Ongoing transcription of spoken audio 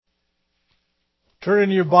Turn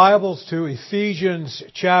in your Bibles to Ephesians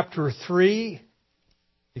chapter 3.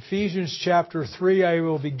 Ephesians chapter 3, I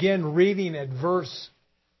will begin reading at verse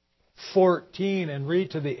 14 and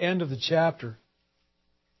read to the end of the chapter.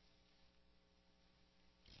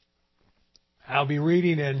 I'll be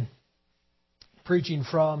reading and preaching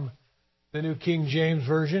from the New King James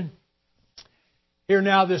Version. Hear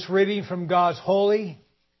now this reading from God's holy,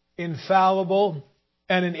 infallible,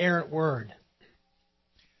 and inerrant Word.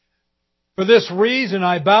 For this reason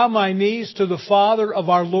I bow my knees to the Father of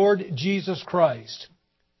our Lord Jesus Christ,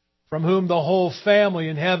 from whom the whole family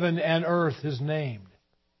in heaven and earth is named,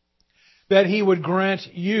 that He would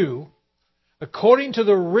grant you, according to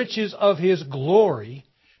the riches of His glory,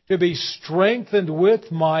 to be strengthened with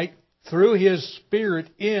might through His Spirit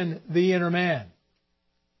in the inner man,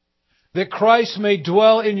 that Christ may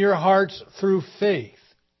dwell in your hearts through faith,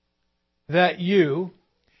 that you,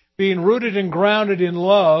 being rooted and grounded in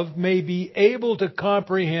love, may be able to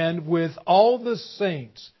comprehend with all the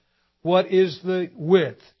saints what is the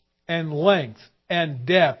width and length and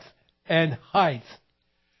depth and height,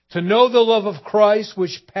 to know the love of Christ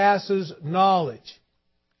which passes knowledge,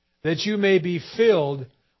 that you may be filled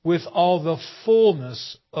with all the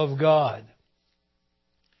fullness of God.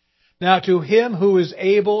 Now to Him who is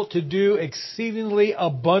able to do exceedingly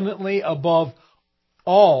abundantly above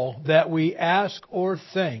all that we ask or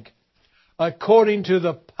think, according to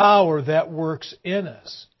the power that works in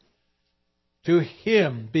us. To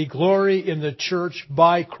Him be glory in the church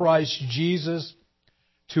by Christ Jesus,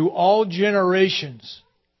 to all generations,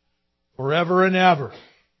 forever and ever.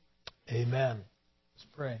 Amen. Let's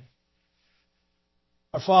pray.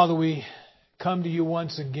 Our Father, we come to You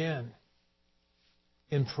once again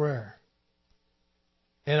in prayer,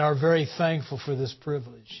 and are very thankful for this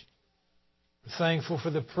privilege. We're thankful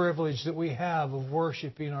for the privilege that we have of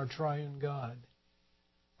worshiping our triune God.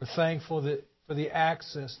 We're thankful for the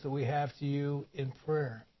access that we have to You in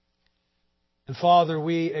prayer. And Father,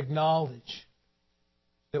 we acknowledge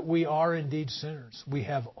that we are indeed sinners. We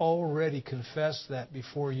have already confessed that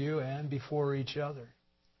before You and before each other.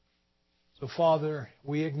 So Father,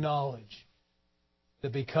 we acknowledge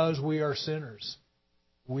that because we are sinners,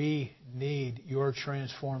 we need Your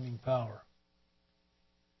transforming power.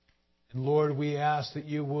 And Lord, we ask that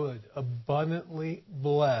You would abundantly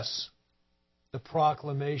bless the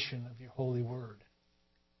proclamation of Your holy word.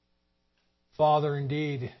 Father,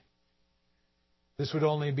 indeed, this would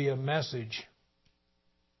only be a message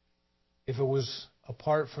if it was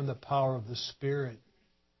apart from the power of the Spirit.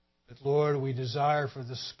 But Lord, we desire for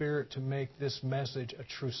the Spirit to make this message a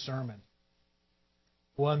true sermon,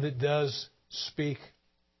 one that does speak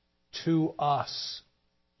to us,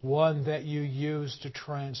 one that You use to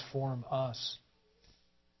transform us.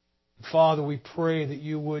 Father, we pray that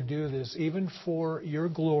You would do this even for Your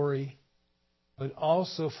glory, but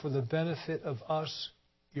also for the benefit of us,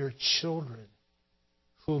 Your children,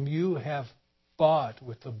 whom You have bought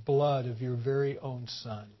with the blood of Your very own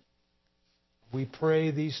Son. We pray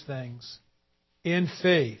these things in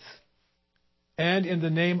faith and in the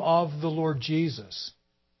name of the Lord Jesus.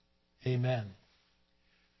 Amen.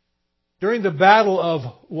 During the Battle of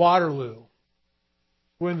Waterloo,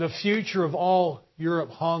 when the future of all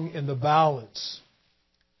Europe hung in the balance,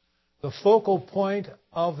 the focal point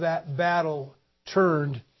of that battle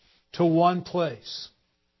turned to one place.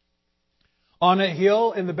 On a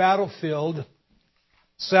hill in the battlefield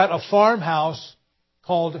sat a farmhouse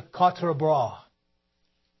called Quatre Bras.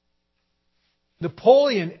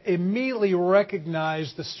 Napoleon immediately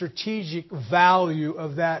recognized the strategic value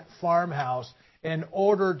of that farmhouse and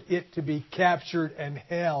ordered it to be captured and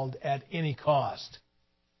held at any cost.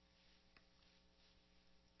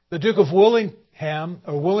 The Duke of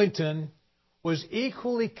Wellington was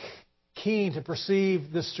equally keen to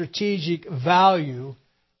perceive the strategic value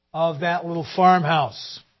of that little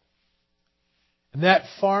farmhouse. And that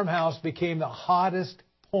farmhouse became the hottest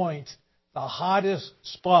point, the hottest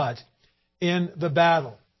spot in the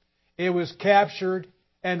battle. It was captured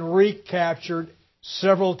and recaptured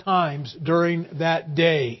several times during that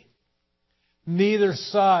day. Neither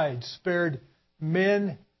side spared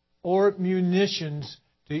men or munitions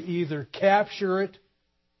to either capture it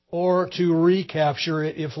or to recapture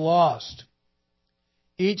it if lost.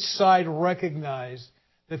 Each side recognized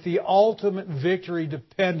that the ultimate victory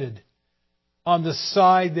depended on the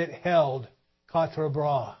side that held Quatre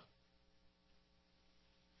Bras.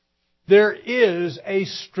 There is a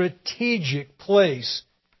strategic place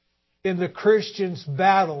in the Christian's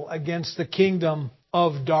battle against the kingdom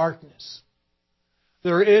of darkness.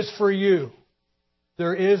 There is for you.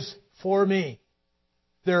 There is for me.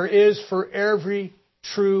 There is for every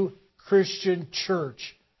true Christian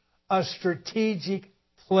church a strategic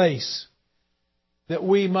place that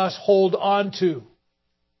we must hold on to.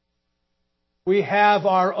 We have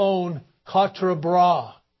our own Quatre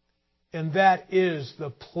Bras, and that is the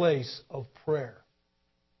place of prayer.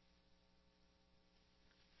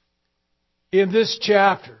 In this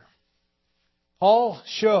chapter, Paul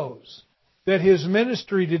shows that his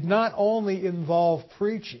ministry did not only involve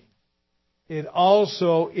preaching, it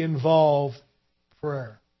also involved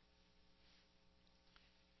prayer.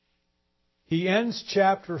 He ends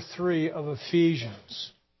chapter 3 of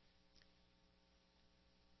Ephesians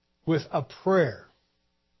with a prayer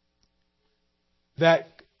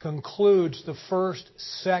that concludes the first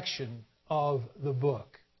section of the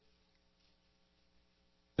book.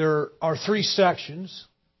 There are 3 sections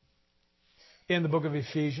in the book of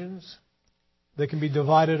Ephesians that can be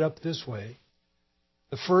divided up this way.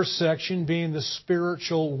 The first section being the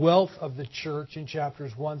spiritual wealth of the church in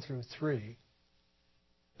chapters 1 through 3.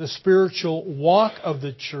 The spiritual walk of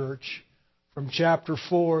the church from chapter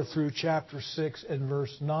 4 through chapter 6 and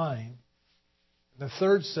verse 9. The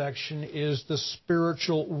third section is the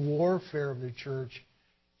spiritual warfare of the church,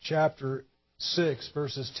 chapter 6,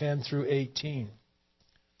 verses 10 through 18.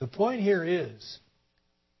 The point here is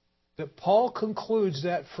that Paul concludes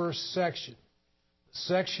that first section, the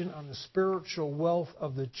section on the spiritual wealth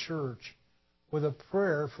of the church, with a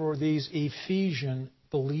prayer for these Ephesian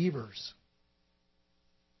believers.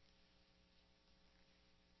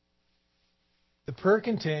 The prayer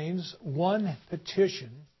contains 1 petition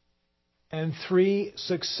and 3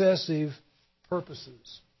 successive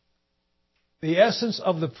purposes. The essence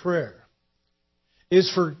of the prayer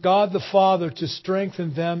is for God the Father to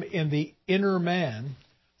strengthen them in the inner man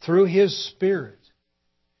through His Spirit,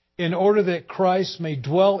 in order that Christ may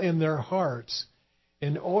dwell in their hearts,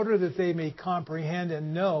 in order that they may comprehend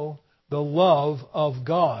and know the love of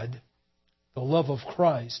God, the love of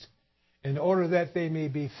Christ, in order that they may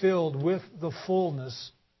be filled with the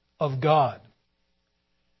fullness of God.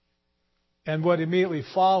 And what immediately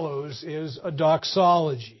follows is a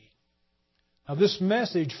doxology. Now, this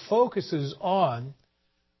message focuses on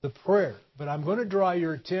the prayer, but I'm going to draw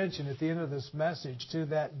your attention at the end of this message to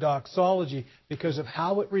that doxology because of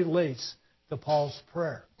how it relates to Paul's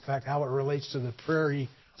prayer. In fact, how it relates to the prayer he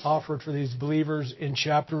offered for these believers in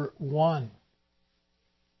chapter 1.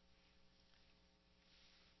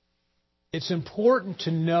 It's important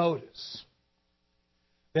to notice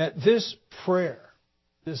that this prayer,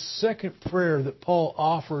 this second prayer that Paul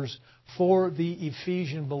offers for the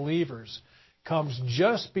Ephesian believers, comes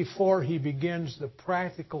just before he begins the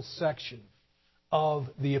practical section of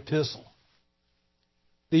the epistle.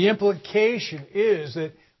 The implication is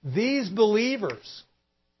that these believers,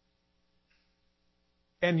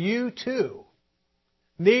 and you too,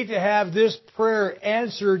 need to have this prayer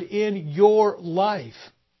answered in your life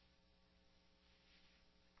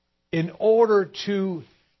in order to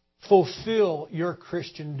fulfill your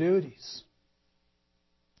Christian duties.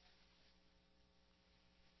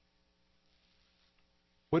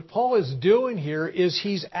 What Paul is doing here is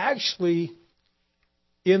he's actually,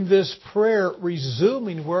 in this prayer,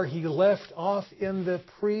 resuming where he left off in the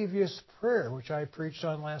previous prayer, which I preached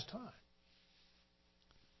on last time.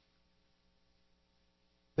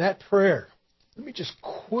 That prayer, let me just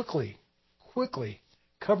quickly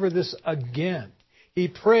cover this again. He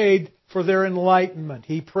prayed for their enlightenment.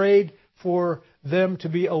 He prayed for them to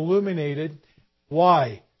be illuminated.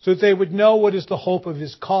 Why? So that they would know what is the hope of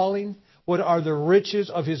His calling, what are the riches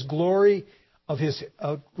of His glory,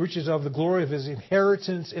 riches of the glory of His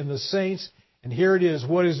inheritance in the saints. And here it is,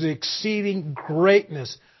 what is the exceeding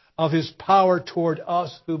greatness of His power toward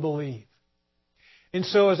us who believe. And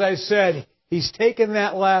so, as I said, He's taken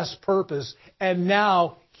that last purpose, and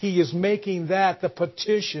now He is making that the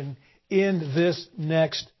petition in this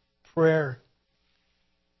next prayer.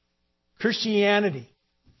 Christianity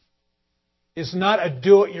is not a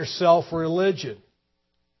do-it-yourself religion.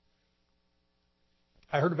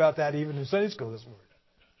 I heard about that even in Sunday school this morning.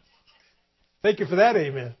 Thank you for that,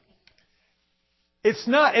 amen. It's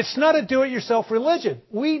not a do-it-yourself religion.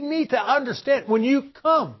 We need to understand, when you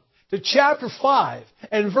come to chapter 5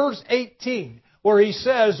 and verse 18, where he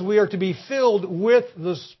says we are to be filled with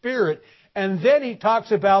the Spirit, and then he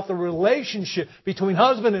talks about the relationship between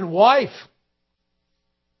husband and wife.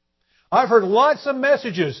 I've heard lots of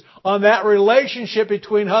messages on that relationship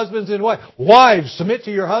between husbands and wives. Wives, submit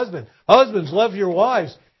to your husband. Husbands, love your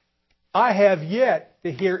wives. I have yet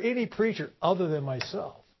to hear any preacher other than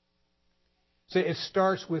myself say it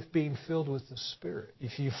starts with being filled with the Spirit.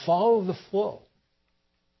 If you follow the flow,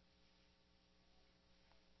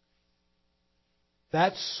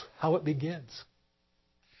 that's how it begins.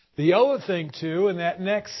 The other thing, too, in that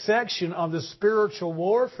next section on the spiritual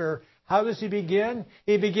warfare, how does he begin?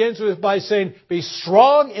 He begins by saying, be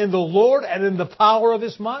strong in the Lord and in the power of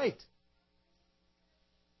His might.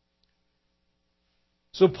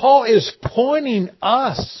 So Paul is pointing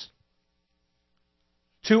us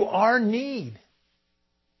to our need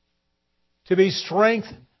to be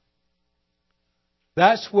strengthened.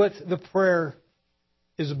 That's what the prayer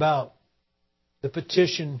is about, the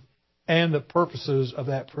petition and the purposes of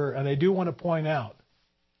that prayer. And I do want to point out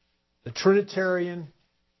the Trinitarian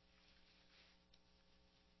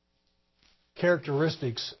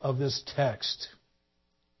characteristics of this text.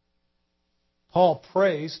 Paul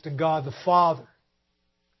prays to God the Father.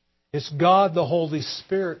 It's God the Holy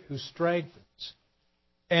Spirit who strengthens.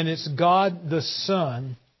 And it's God the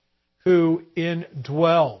Son who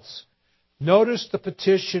indwells. Notice the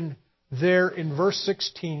petition there in verse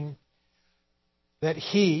 16, that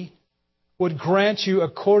He would grant you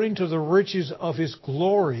according to the riches of His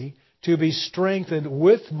glory to be strengthened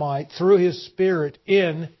with might through His Spirit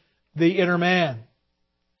in the inner man.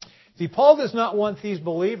 See, Paul does not want these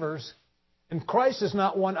believers, and Christ does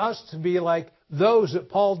not want us to be like those that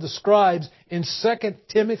Paul describes in 2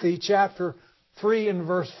 Timothy chapter 3 and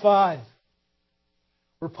verse 5,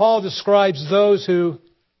 where Paul describes those who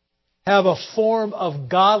have a form of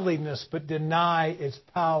godliness but deny its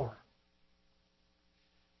power.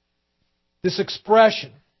 This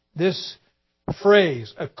expression, this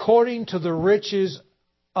phrase, according to the riches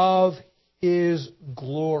of His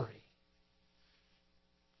glory.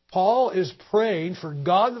 Paul is praying for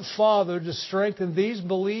God the Father to strengthen these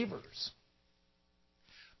believers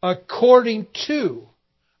according to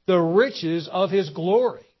the riches of His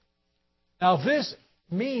glory. Now this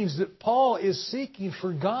means that Paul is seeking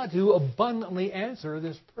for God to abundantly answer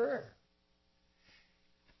this prayer.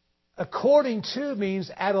 According to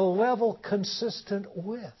means at a level consistent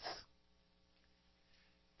with.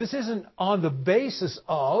 This isn't on the basis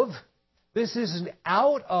of, this isn't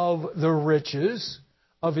out of the riches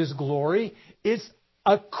of His glory. It's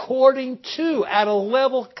according to, at a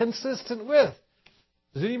level consistent with.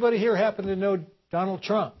 Does anybody here happen to know Donald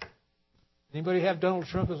Trump? Anybody have Donald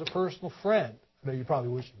Trump as a personal friend? I know you probably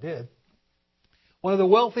wish you did. One of the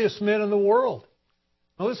wealthiest men in the world.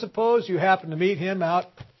 Now let's suppose you happen to meet him out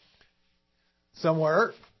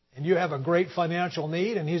somewhere and you have a great financial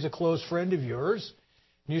need and he's a close friend of yours.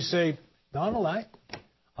 And you say, Donald,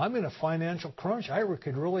 I'm in a financial crunch. I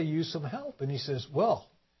could really use some help. And he says, well,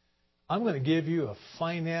 I'm going to give you a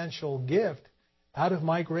financial gift out of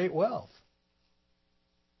my great wealth.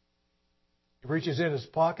 He reaches in his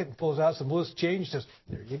pocket and pulls out some loose change and says,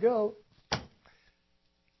 there you go.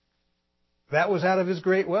 That was out of his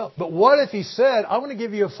great wealth. But what if he said, I want to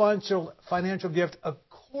give you a financial gift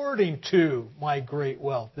according to my great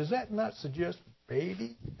wealth? Does that not suggest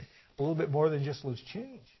maybe a little bit more than just loose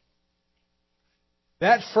change?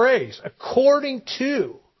 That phrase, according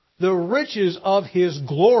to the riches of His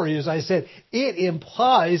glory, as I said, it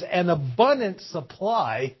implies an abundant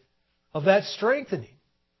supply of that strengthening.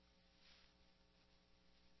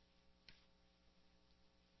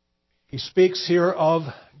 He speaks here of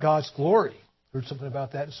God's glory. Heard something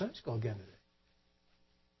about that in Sunday school again today.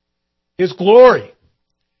 His glory.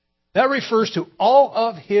 That refers to all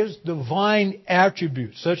of His divine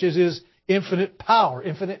attributes, such as His infinite power,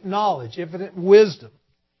 infinite knowledge, infinite wisdom,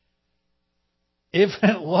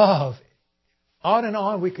 infinite love. On and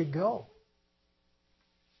on we could go.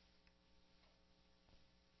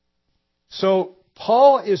 So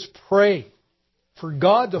Paul is praying for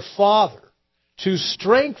God the Father to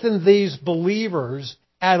strengthen these believers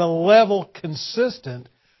at a level consistent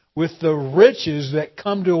with the riches that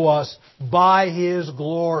come to us by His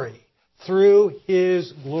glory, through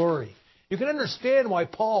His glory. You can understand why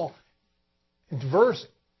Paul, in verse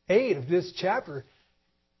 8 of this chapter,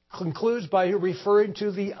 concludes by referring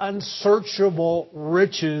to the unsearchable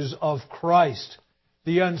riches of Christ.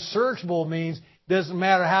 The unsearchable means it doesn't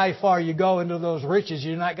matter how far you go into those riches,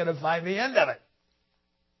 you're not going to find the end of it.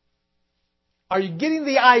 Are you getting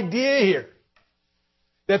the idea here?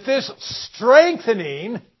 That this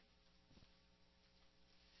strengthening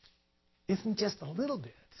isn't just a little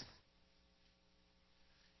bit.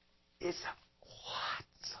 It's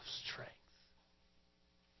lots of strength.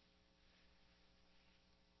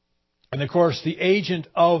 And of course, the agent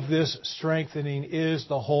of this strengthening is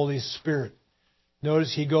the Holy Spirit.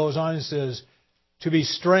 Notice he goes on and says, to be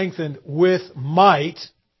strengthened with might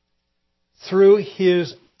through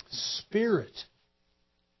His Spirit.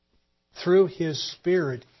 Through His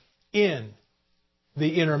Spirit in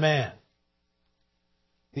the inner man.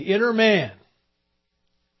 The inner man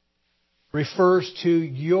refers to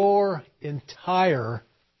your entire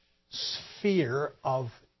sphere of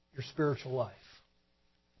your spiritual life.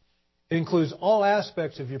 It includes all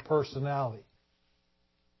aspects of your personality.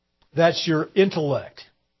 That's your intellect,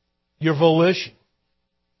 your volition,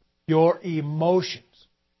 your emotions.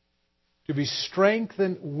 To be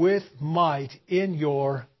strengthened with might in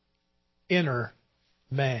your inner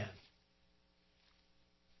man.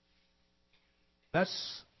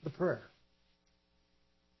 That's the prayer.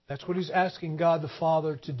 That's what he's asking God the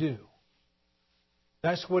Father to do.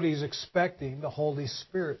 That's what he's expecting the Holy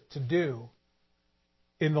Spirit to do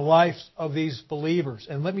in the lives of these believers.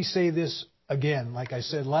 And let me say this again, like I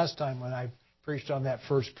said last time when I preached on that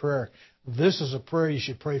first prayer. This is a prayer you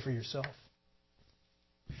should pray for yourself.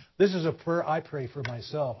 This is a prayer I pray for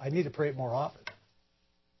myself. I need to pray it more often.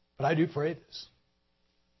 But I do pray this.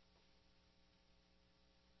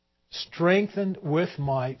 Strengthened with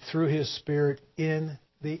might through His Spirit in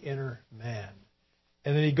the inner man.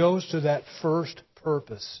 And then he goes to that first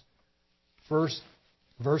purpose.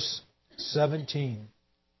 Verse 17.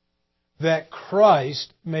 That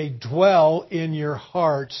Christ may dwell in your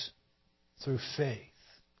hearts through faith.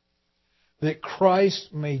 That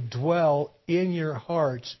Christ may dwell in your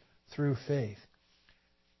hearts through faith.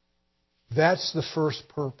 That's the first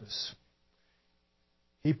purpose.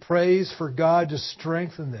 He prays for God to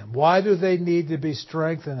strengthen them. Why do they need to be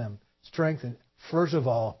strengthened? First of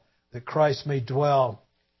all, that Christ may dwell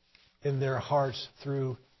in their hearts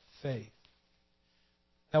through faith.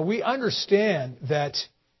 Now we understand that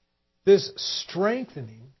this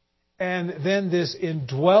strengthening and then this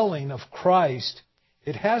indwelling of Christ,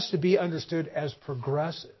 it has to be understood as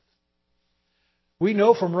progressive. We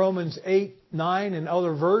know from Romans 8, 9, and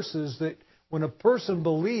other verses that when a person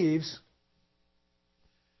believes,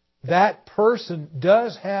 that person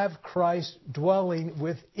does have Christ dwelling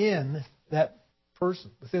within that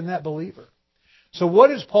person, within that believer. So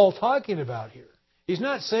what is Paul talking about here? He's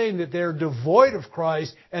not saying that they're devoid of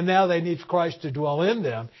Christ and now they need Christ to dwell in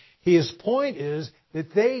them. His point is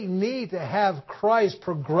that they need to have Christ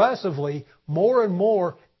progressively more and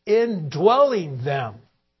more indwelling them.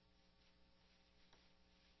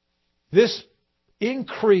 This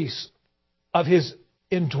increase of His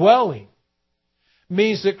indwelling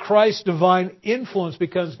means that Christ's divine influence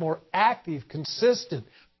becomes more active, consistent,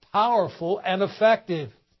 powerful, and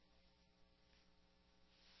effective.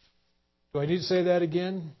 Do I need to say that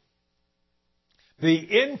again?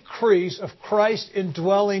 The increase of Christ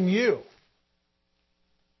indwelling you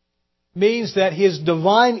means that His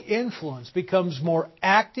divine influence becomes more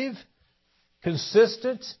active,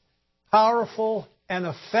 consistent, powerful, and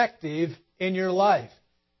effective in your life.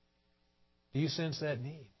 Do you sense that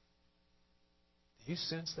need? Do you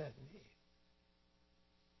sense that need?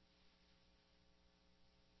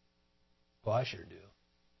 Well, I sure do.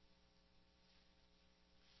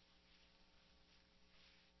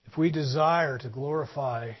 If we desire to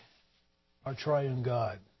glorify our triune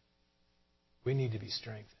God, we need to be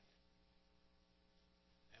strengthened.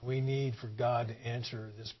 And we need for God to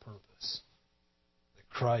answer this purpose, that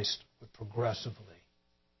Christ would progressively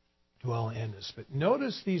dwell in us. But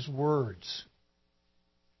notice these words,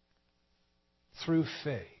 through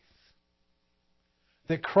faith,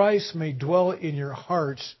 that Christ may dwell in your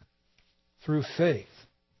hearts through faith.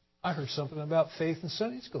 I heard something about faith in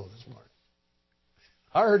Sunday school this morning.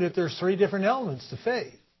 I heard that there's 3 different elements to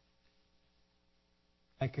faith.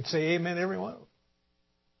 I could say amen to every one of them.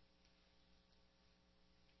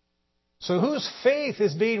 So whose faith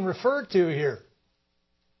is being referred to here?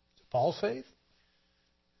 Is it Paul's faith?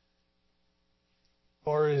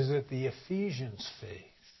 Or is it the Ephesians' faith?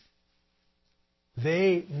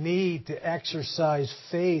 They need to exercise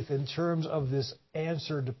faith in terms of this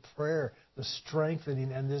answer to prayer, the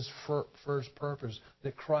strengthening, and this first purpose,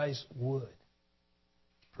 that Christ would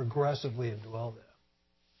progressively indwell them.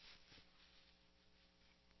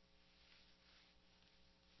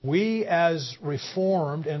 We as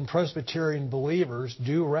Reformed and Presbyterian believers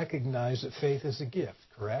do recognize that faith is a gift,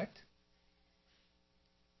 correct?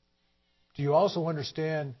 Do you also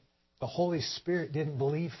understand the Holy Spirit didn't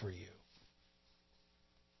believe for you?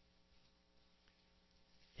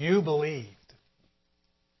 You believed.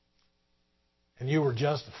 And you were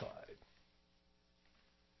justified.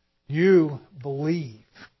 You believe.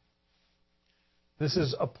 This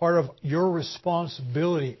is a part of your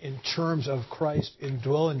responsibility in terms of Christ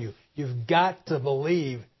indwelling you. You've got to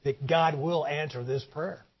believe that God will answer this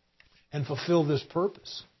prayer and fulfill this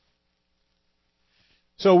purpose.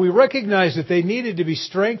 So we recognize that they needed to be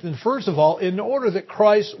strengthened, first of all, in order that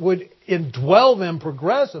Christ would indwell them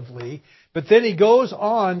progressively. But then he goes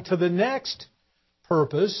on to the next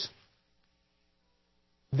purpose.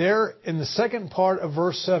 There in the second part of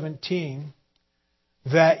verse 17,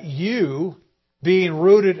 that you, being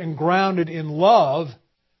rooted and grounded in love,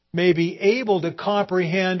 may be able to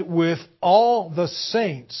comprehend with all the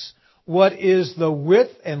saints what is the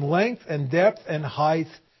width and length and depth and height,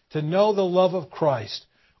 to know the love of Christ,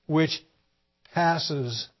 which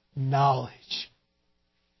passes knowledge.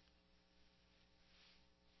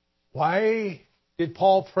 Why did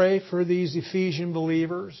Paul pray for these Ephesian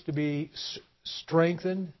believers to be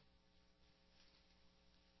strengthened?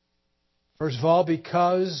 First of all,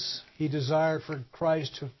 because he desired for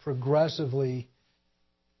Christ to progressively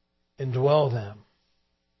indwell them.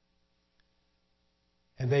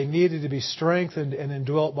 And they needed to be strengthened and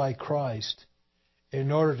indwelt by Christ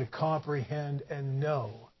in order to comprehend and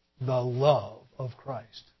know the love of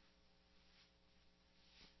Christ.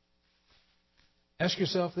 Ask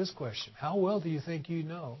yourself this question. How well do you think you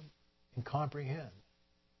know and comprehend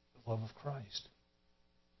the love of Christ?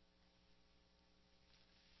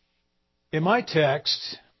 In my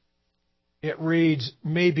text, it reads,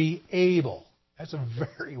 may be able. That's a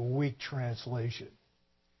very weak translation.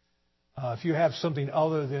 If you have something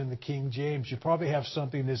other than the King James, you probably have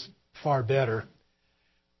something that's far better.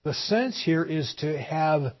 The sense here is to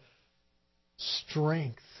have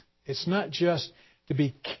strength. It's not just to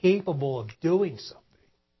be capable of doing something.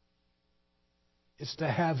 It's to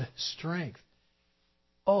have strength.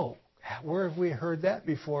 Oh, where have we heard that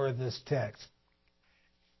before in this text?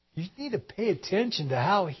 You need to pay attention to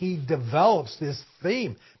how he develops this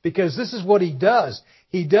theme, because this is what he does.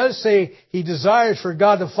 He does say he desires for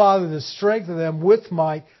God the Father to strengthen them with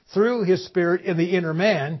might through His Spirit in the inner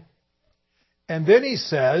man. And then he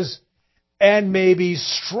says, and may be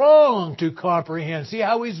strong to comprehend. See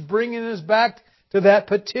how he's bringing us back to that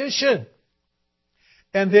petition.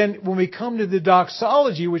 And then when we come to the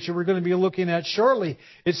doxology, which we're going to be looking at shortly,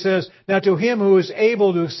 it says, now to Him who is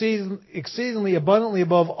able to exceedingly abundantly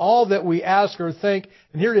above all that we ask or think,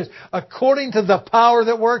 and here it is, according to the power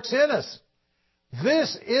that works in us.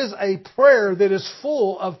 This is a prayer that is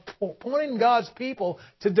full of pointing God's people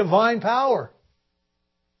to divine power.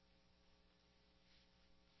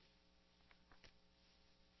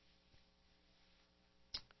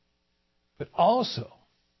 But also,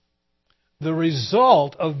 the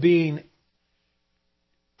result of being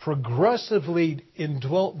progressively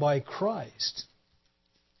indwelt by Christ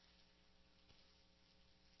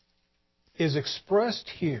is expressed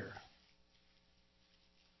here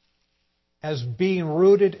as being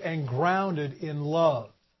rooted and grounded in love.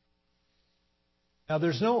 Now,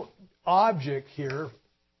 there's no object here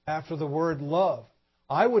after the word love.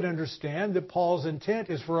 I would understand that Paul's intent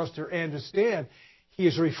is for us to understand he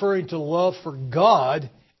is referring to love for God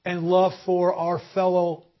and love for our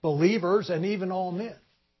fellow believers and even all men.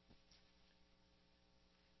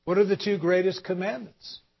 What are the two greatest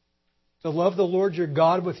commandments? To love the Lord your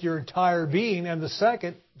God with your entire being, and the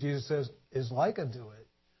second, Jesus says, is like unto it,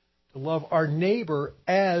 to love our neighbor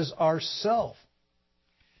as ourself.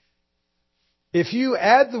 If you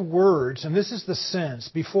add the words, and this is the sense,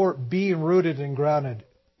 before being rooted and grounded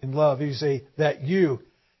in love, you say that you,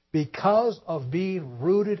 because of being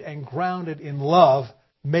rooted and grounded in love,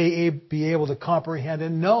 may be able to comprehend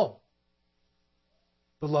and know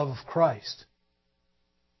the love of Christ.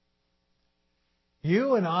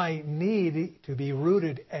 You and I need to be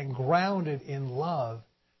rooted and grounded in love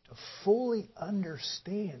to fully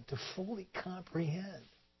understand, to fully comprehend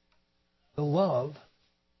the love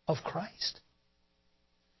of Christ.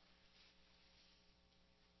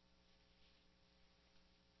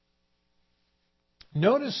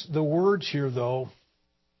 Notice the words here, though.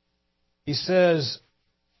 He says,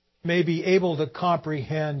 may be able to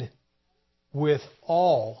comprehend with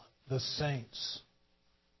all the saints.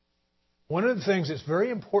 One of the things that's very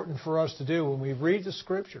important for us to do when we read the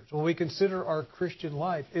Scriptures, when we consider our Christian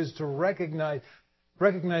life, is to recognize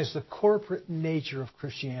the corporate nature of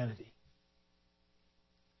Christianity.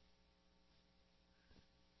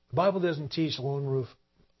 The Bible doesn't teach lone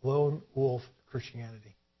wolf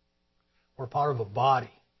Christianity. We're part of a body.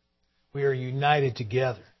 We are united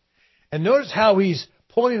together. And notice how he's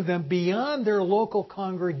pointing them beyond their local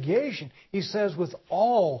congregation. He says, with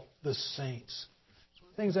all the saints. It's one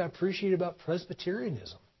of the things I appreciate about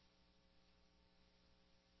Presbyterianism.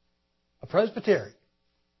 A presbytery,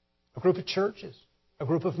 a group of churches, a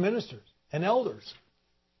group of ministers and elders,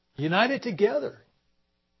 united together.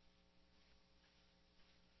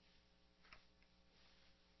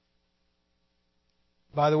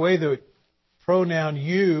 By the way, the pronoun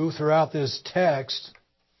you throughout this text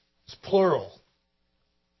is plural.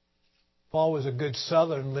 Paul was a good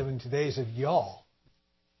Southern living today. He said, y'all.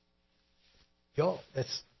 Y'all.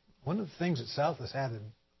 That's one of the things that South has had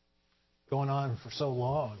going on for so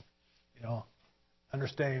long. You know,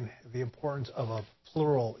 understanding the importance of a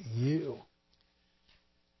plural you.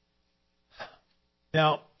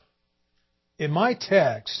 Now, in my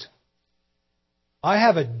text, I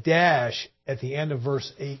have a dash at the end of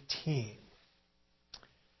verse 18.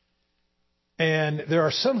 And there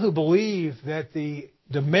are some who believe that the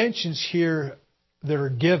dimensions here that are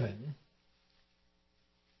given,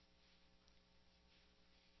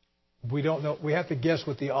 we don't know. We have to guess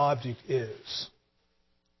what the object is.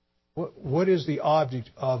 What is the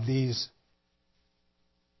object of these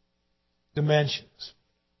dimensions?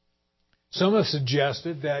 Some have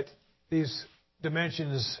suggested that these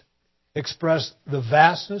dimensions express the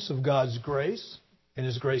vastness of God's grace, and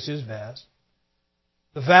His grace is vast.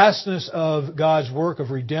 The vastness of God's work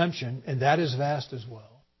of redemption, and that is vast as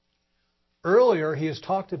well. Earlier, he has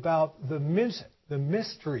talked about the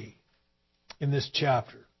mystery in this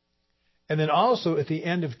chapter. And then also at the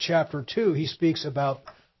end of chapter 2, he speaks about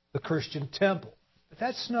the Christian temple. But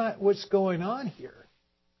that's not what's going on here.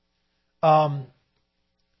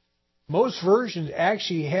 Most versions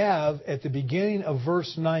actually have, at the beginning of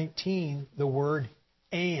verse 19, the word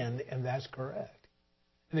and that's correct.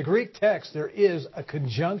 In the Greek text, there is a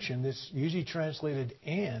conjunction that's usually translated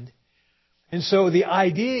and. And so the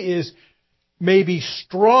idea is maybe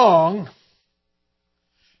strong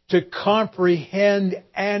to comprehend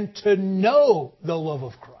and to know the love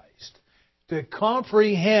of Christ. To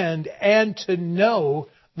comprehend and to know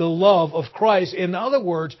the love of Christ. In other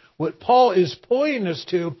words, what Paul is pointing us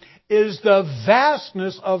to is the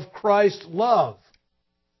vastness of Christ's love.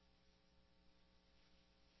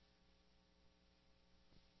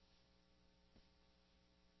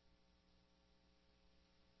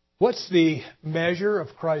 What's the measure of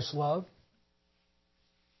Christ's love?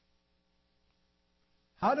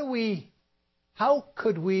 How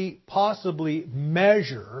could we possibly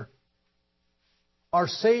measure our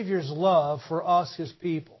Savior's love for us, His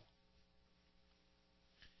people?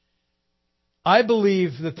 I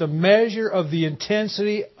believe that the measure of the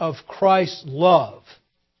intensity of Christ's love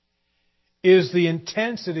is the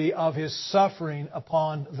intensity of His suffering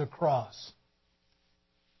upon the cross.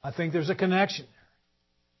 I think there's a connection there.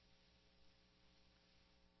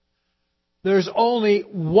 There's only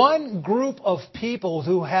one group of people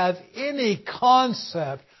who have any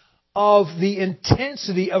concept of the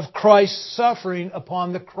intensity of Christ's suffering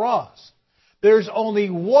upon the cross. There's only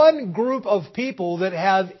one group of people that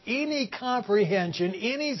have any comprehension,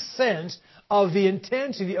 any sense of the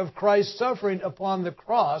intensity of Christ's suffering upon the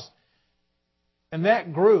cross. And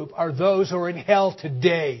that group are those who are in hell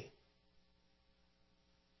today.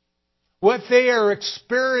 What they are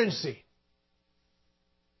experiencing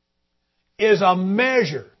is a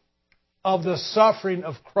measure of the suffering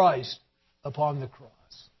of Christ upon the cross.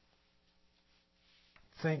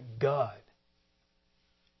 Thank God.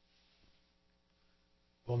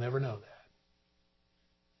 We'll never know that.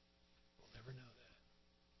 We'll never know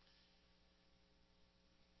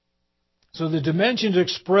that. So the dimensions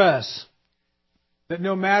express that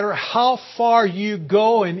no matter how far you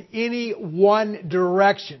go in any one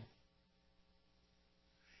direction,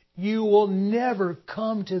 you will never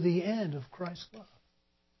come to the end of Christ's love.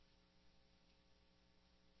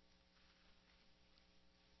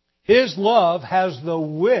 His love has the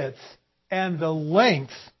width and the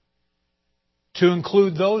length to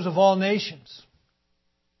include those of all nations.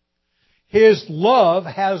 His love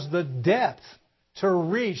has the depth to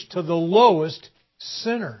reach to the lowest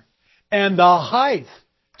sinner, and the height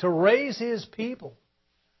to raise His people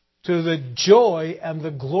to the joy and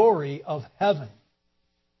the glory of heaven.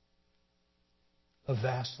 A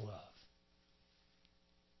vast love.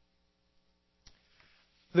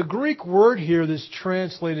 The Greek word here that's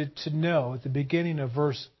translated to know at the beginning of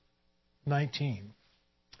verse 19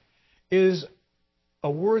 is a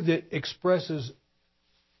word that expresses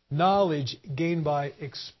knowledge gained by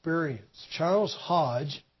experience. Charles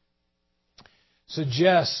Hodge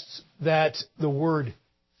suggests that the word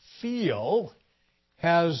feel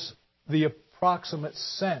has the approximate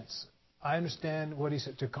sense. I understand what he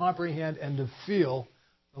said, to comprehend and to feel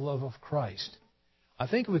the love of Christ. I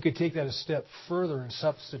think we could take that a step further and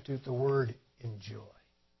substitute the word enjoy.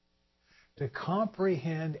 To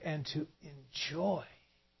comprehend and to enjoy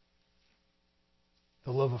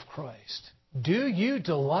the love of Christ. Do you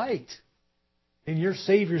delight in your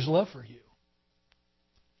Savior's love for you?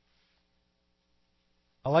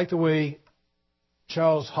 I like the way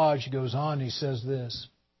Charles Hodge goes on. He says this: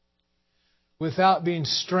 without being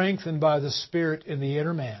strengthened by the Spirit in the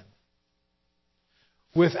inner man,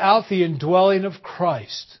 without the indwelling of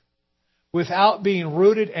Christ, without being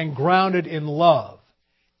rooted and grounded in love,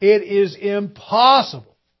 it is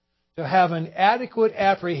impossible to have an adequate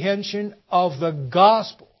apprehension of the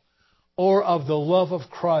gospel or of the love of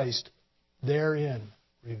Christ therein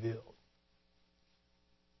revealed.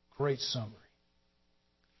 Great summary.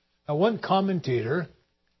 Now, one commentator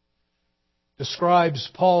describes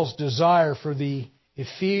Paul's desire for the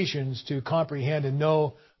Ephesians to comprehend and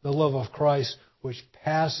know the love of Christ which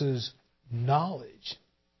passes knowledge.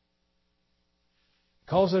 He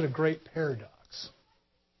calls it a great paradox.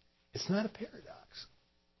 It's not a paradox.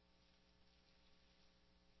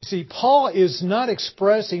 You see, Paul is not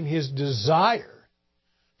expressing his desire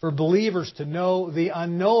for believers to know the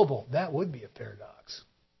unknowable. That would be a paradox.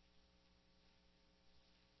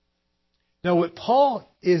 Now, what Paul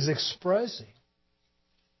is expressing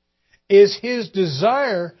is his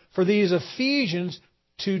desire for these Ephesians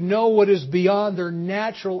to know what is beyond their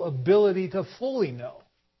natural ability to fully know.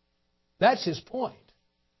 That's his point.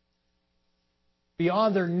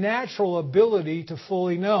 Beyond their natural ability to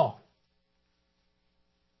fully know.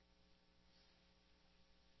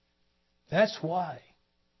 That's why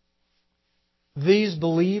these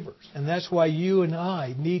believers, and that's why you and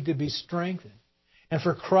I need to be strengthened, and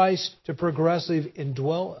for Christ to progressively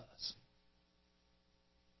indwell us.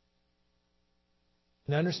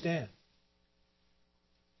 And understand,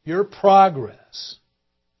 your progress,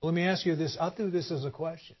 let me ask you this, I'll do this as a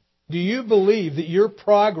question. Do you believe that your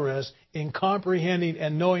progress in comprehending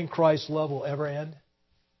and knowing Christ's love will ever end?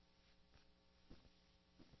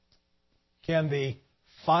 Can the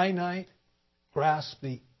finite grasp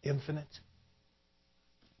the infinite?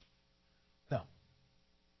 No.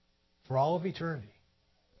 For all of eternity,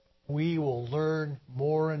 we will learn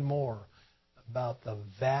more and more about the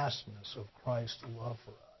vastness of Christ's love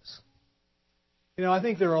for us. You know, I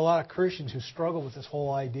think there are a lot of Christians who struggle with this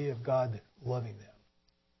whole idea of God loving them.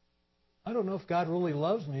 I don't know if God really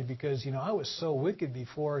loves me because, I was so wicked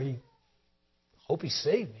before He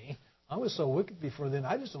saved me. I was so wicked before then,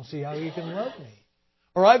 I just don't see how He can love me.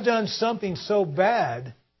 Or I've done something so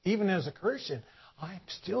bad, even as a Christian, I'm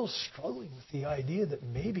still struggling with the idea that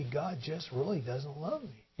maybe God just really doesn't love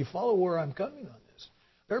me. You follow where I'm coming on this?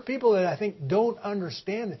 There are people that I think don't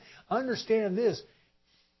understand it. Understand this.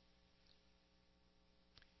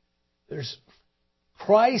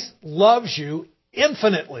 Christ loves you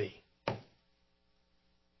infinitely.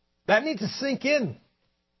 That needs to sink in.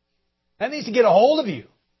 That needs to get a hold of you.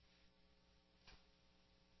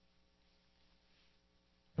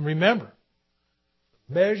 And remember,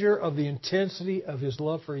 the measure of the intensity of His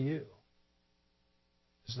love for you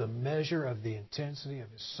is the measure of the intensity of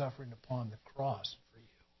His suffering upon the cross for you.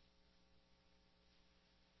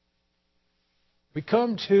 We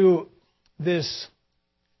come to this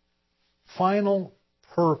final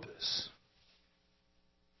purpose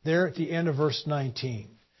there at the end of verse 19.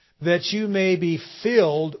 That you may be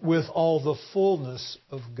filled with all the fullness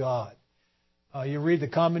of God. You read the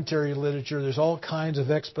commentary literature, there's all kinds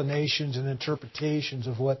of explanations and interpretations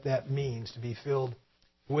of what that means to be filled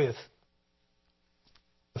with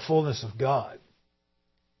the fullness of God.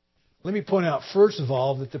 Let me point out, first of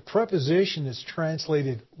all, that the preposition that's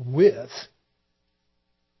translated with,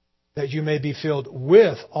 that you may be filled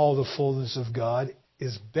with all the fullness of God,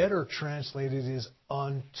 is better translated as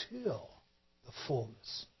until the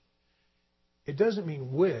fullness. It doesn't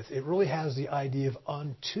mean with. It really has the idea of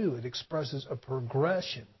unto. It expresses a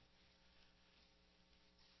progression.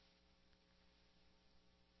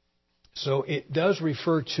 So it does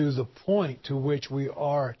refer to the point to which we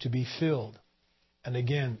are to be filled. And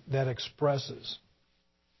again, that expresses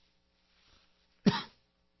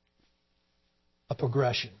a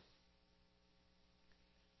progression.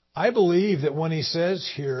 I believe that when he says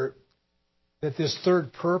here that this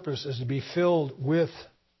third purpose is to be filled with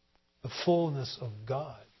the fullness of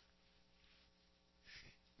God,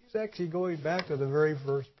 he's actually going back to the very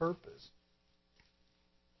first purpose.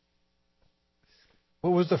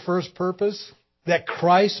 What was the first purpose? That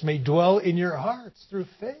Christ may dwell in your hearts through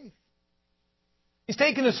faith. He's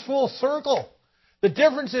taken us full circle. The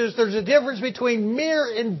difference is there's a difference between mere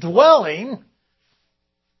indwelling,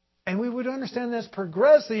 and we would understand that's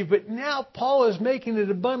progressive, but now Paul is making it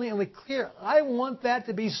abundantly clear. I want that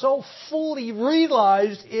to be so fully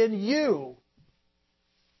realized in you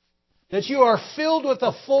that you are filled with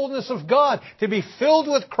the fullness of God. To be filled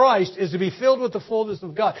with Christ is to be filled with the fullness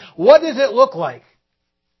of God. What does it look like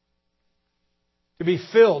to be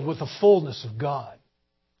filled with the fullness of God?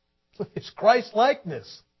 It's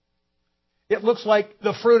Christ-likeness. It looks like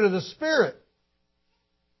the fruit of the Spirit.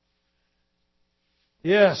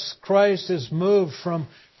 Yes, Christ has moved from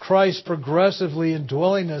Christ progressively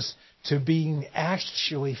indwelling us to being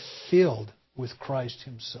actually filled with Christ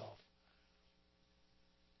Himself.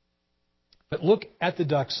 But look at the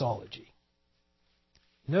doxology.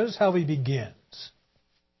 Notice how he begins.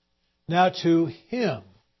 Now to Him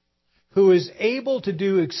who is able to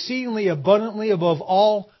do exceedingly abundantly above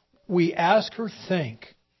all we ask or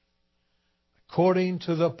think, according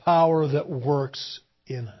to the power that works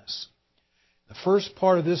in us. The first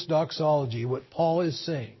part of this doxology, what Paul is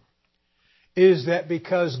saying, is that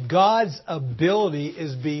because God's ability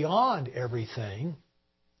is beyond everything,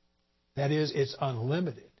 that is, it's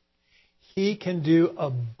unlimited, He can do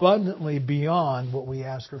abundantly beyond what we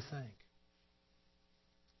ask or think.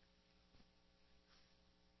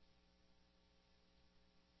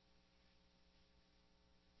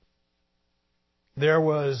 There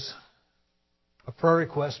was a prayer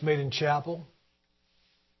request made in chapel.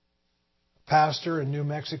 A pastor in New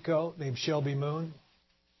Mexico named Shelby Moon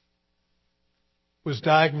was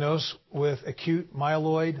diagnosed with acute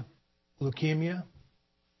myeloid leukemia,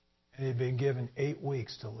 and he'd been given 8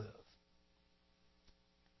 weeks to live.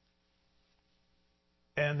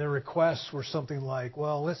 And the requests were something like,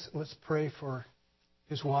 well, let's pray for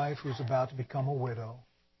his wife who's about to become a widow.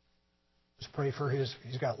 Let's pray for he's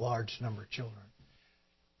got a large number of children.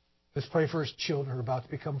 Let's pray for his children who are about to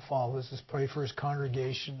become fatherless. Let's pray for his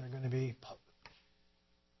congregation. They're going to be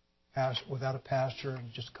without a pastor in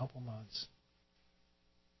just a couple months.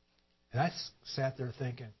 And I sat there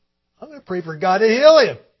thinking, I'm going to pray for God to heal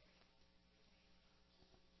him.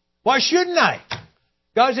 Why shouldn't I?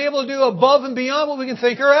 God's able to do above and beyond what we can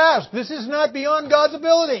think or ask. This is not beyond God's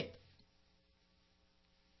ability.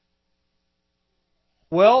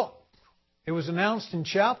 Well, it was announced in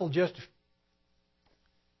chapel just a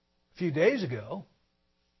few days ago,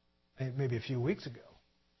 maybe a few weeks ago.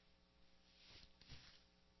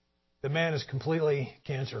 The man is completely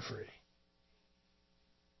cancer-free.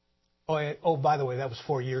 Oh, by the way, that was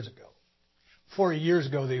 4 years ago. 4 years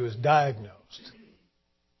ago that he was diagnosed.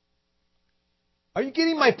 Are you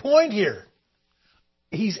getting my point here?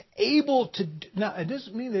 He's able to... Now, it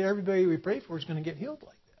doesn't mean that everybody we pray for is going to get healed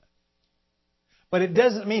like that. But it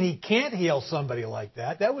doesn't mean He can't heal somebody like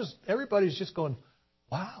that. Everybody's just going,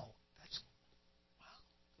 wow,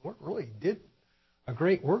 the Lord really did a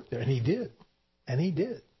great work there. And He did. And He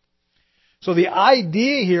did. So the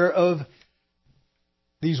idea here of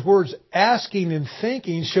these words asking and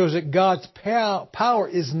thinking shows that God's power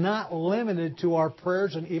is not limited to our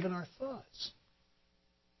prayers and even our thoughts.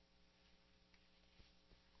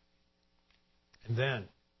 And then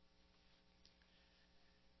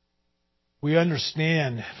we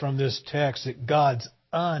understand from this text that God's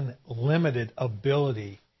unlimited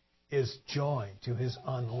ability is joined to His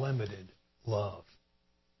unlimited love.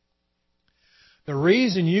 The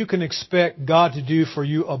reason you can expect God to do for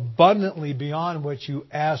you abundantly beyond what you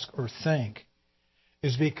ask or think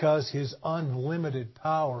is because His unlimited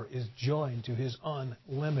power is joined to His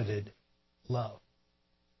unlimited love,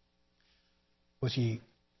 which He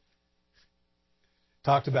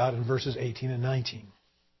talked about in verses 18 and 19.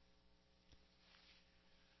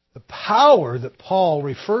 The power that Paul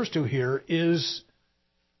refers to here is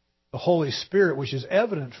the Holy Spirit, which is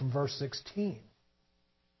evident from verse 16.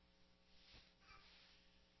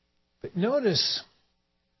 But notice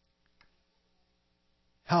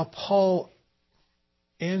how Paul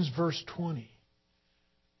ends verse 20.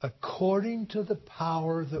 According to the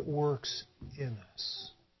power that works in us.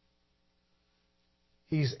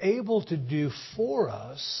 He's able to do for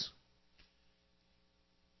us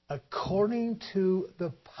according to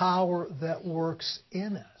the power that works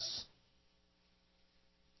in us.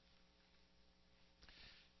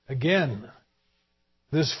 Again,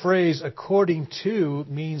 this phrase, according to,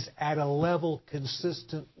 means at a level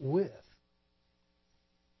consistent with.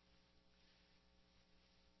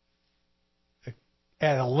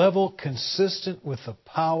 At a level consistent with the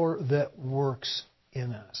power that works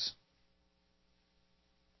in us.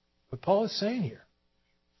 What Paul is saying here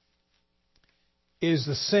is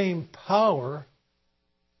the same power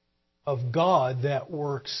of God that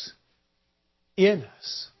works in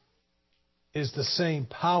us is the same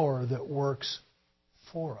power that works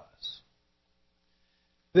for us.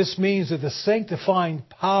 This means that the sanctifying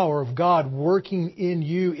power of God working in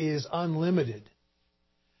you is unlimited.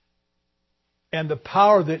 And the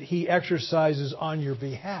power that He exercises on your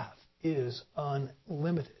behalf is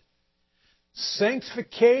unlimited.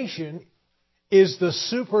 Sanctification is the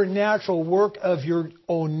supernatural work of your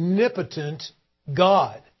omnipotent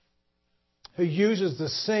God, who uses the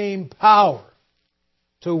same power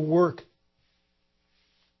to work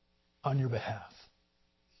on your behalf.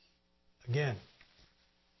 Again,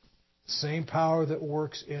 the same power that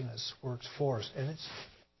works in us works for us. And it's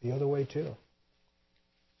the other way too.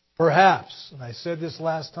 Perhaps, and I said this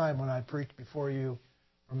last time when I preached before you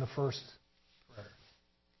from the first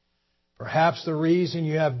Perhaps the reason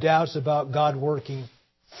you have doubts about God working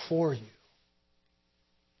for you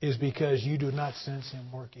is because you do not sense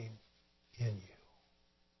Him working in you.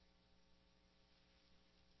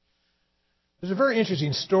 There's a very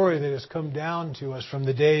interesting story that has come down to us from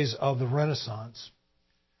the days of the Renaissance.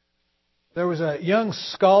 There was a young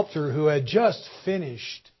sculptor who had just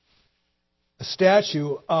finished a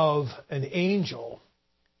statue of an angel.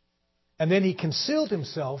 And then he concealed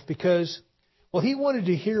himself because, well, he wanted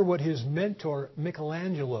to hear what his mentor,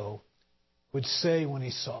 Michelangelo, would say when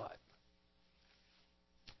he saw it.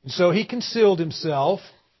 And so he concealed himself.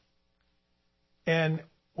 And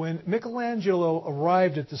when Michelangelo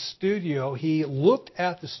arrived at the studio, he looked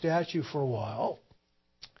at the statue for a while.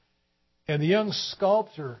 And the young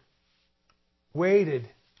sculptor waited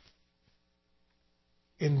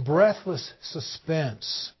in breathless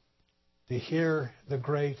suspense to hear the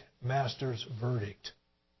great master's verdict.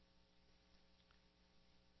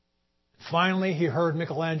 Finally, he heard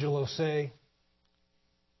Michelangelo say,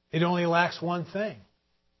 "It only lacks one thing."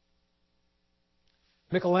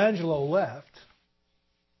 Michelangelo left,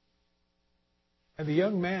 and the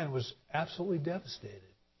young man was absolutely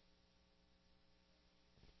devastated.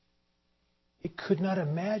 He could not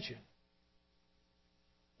imagine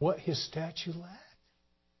what his statue lacked.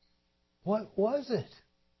 What was it?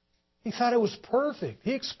 He thought it was perfect.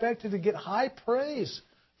 He expected to get high praise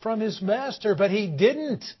from his master, but he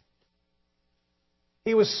didn't.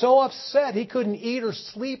 He was so upset he couldn't eat or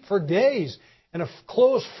sleep for days. And a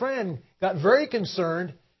close friend got very concerned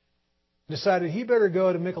and decided he better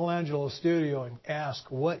go to Michelangelo's studio and ask,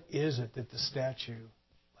 what is it that the statue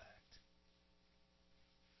lacked?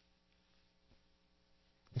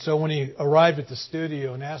 And so when he arrived at the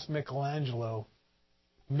studio and asked Michelangelo,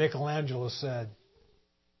 Michelangelo said,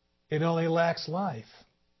 "It only lacks life.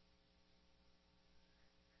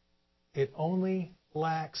 It only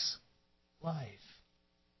lacks life."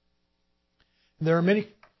 And there are many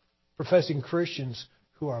professing Christians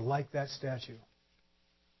who are like that statue.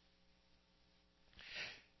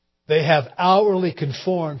 They have outwardly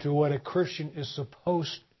conformed to what a Christian is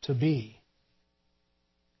supposed to be.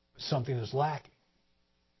 Something is lacking.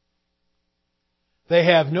 They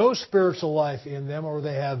have no spiritual life in them, or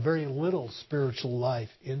they have very little spiritual life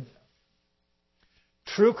in them.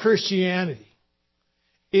 True Christianity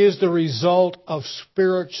is the result of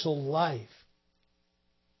spiritual life.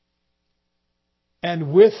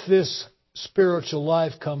 And with this spiritual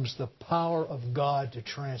life comes the power of God to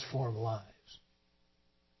transform lives.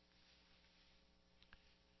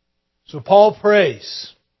 So Paul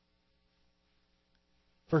prays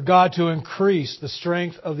for God to increase the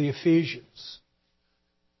strength of the Ephesians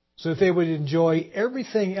so that they would enjoy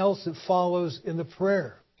everything else that follows in the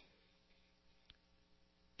prayer.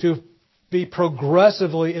 To be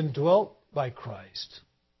progressively indwelt by Christ.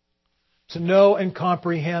 To know and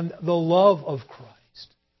comprehend the love of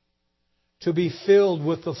Christ. To be filled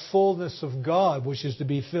with the fullness of God, which is to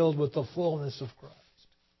be filled with the fullness of Christ.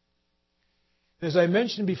 As I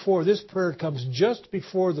mentioned before, this prayer comes just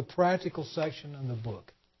before the practical section in the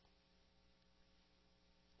book.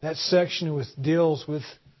 That section deals with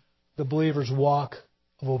the believer's walk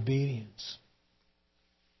of obedience.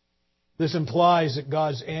 This implies that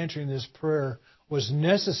God's answering this prayer was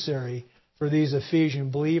necessary for these Ephesian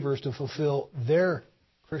believers to fulfill their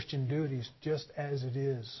Christian duties just as it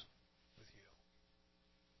is with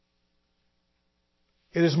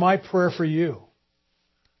you. It is my prayer for you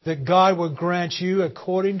that God would grant you,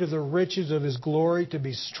 according to the riches of His glory, to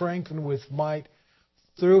be strengthened with might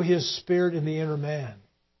through His Spirit in the inner man.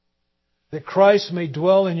 That Christ may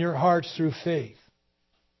dwell in your hearts through faith.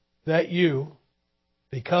 That you,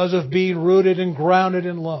 because of being rooted and grounded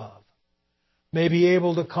in love, may be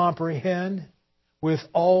able to comprehend with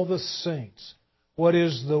all the saints what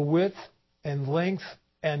is the width and length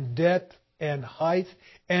and depth and height,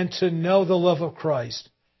 and to know the love of Christ,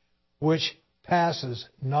 which passes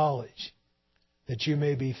knowledge, that you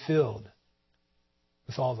may be filled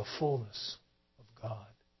with all the fullness of God.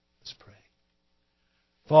 Let's pray.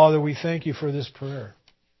 Father, we thank You for this prayer.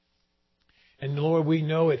 And Lord, we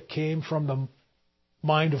know it came from the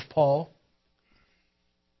mind of Paul.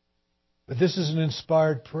 But this is an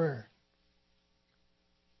inspired prayer.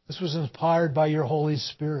 This was inspired by Your Holy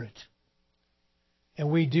Spirit. And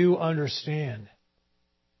we do understand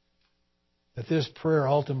that this prayer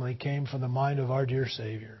ultimately came from the mind of our dear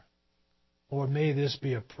Savior. Lord, may this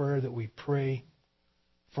be a prayer that we pray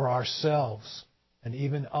for ourselves and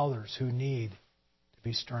even others who need to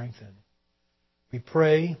be strengthened. We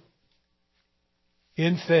pray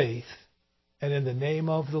in faith and in the name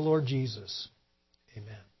of the Lord Jesus.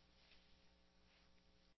 Amen.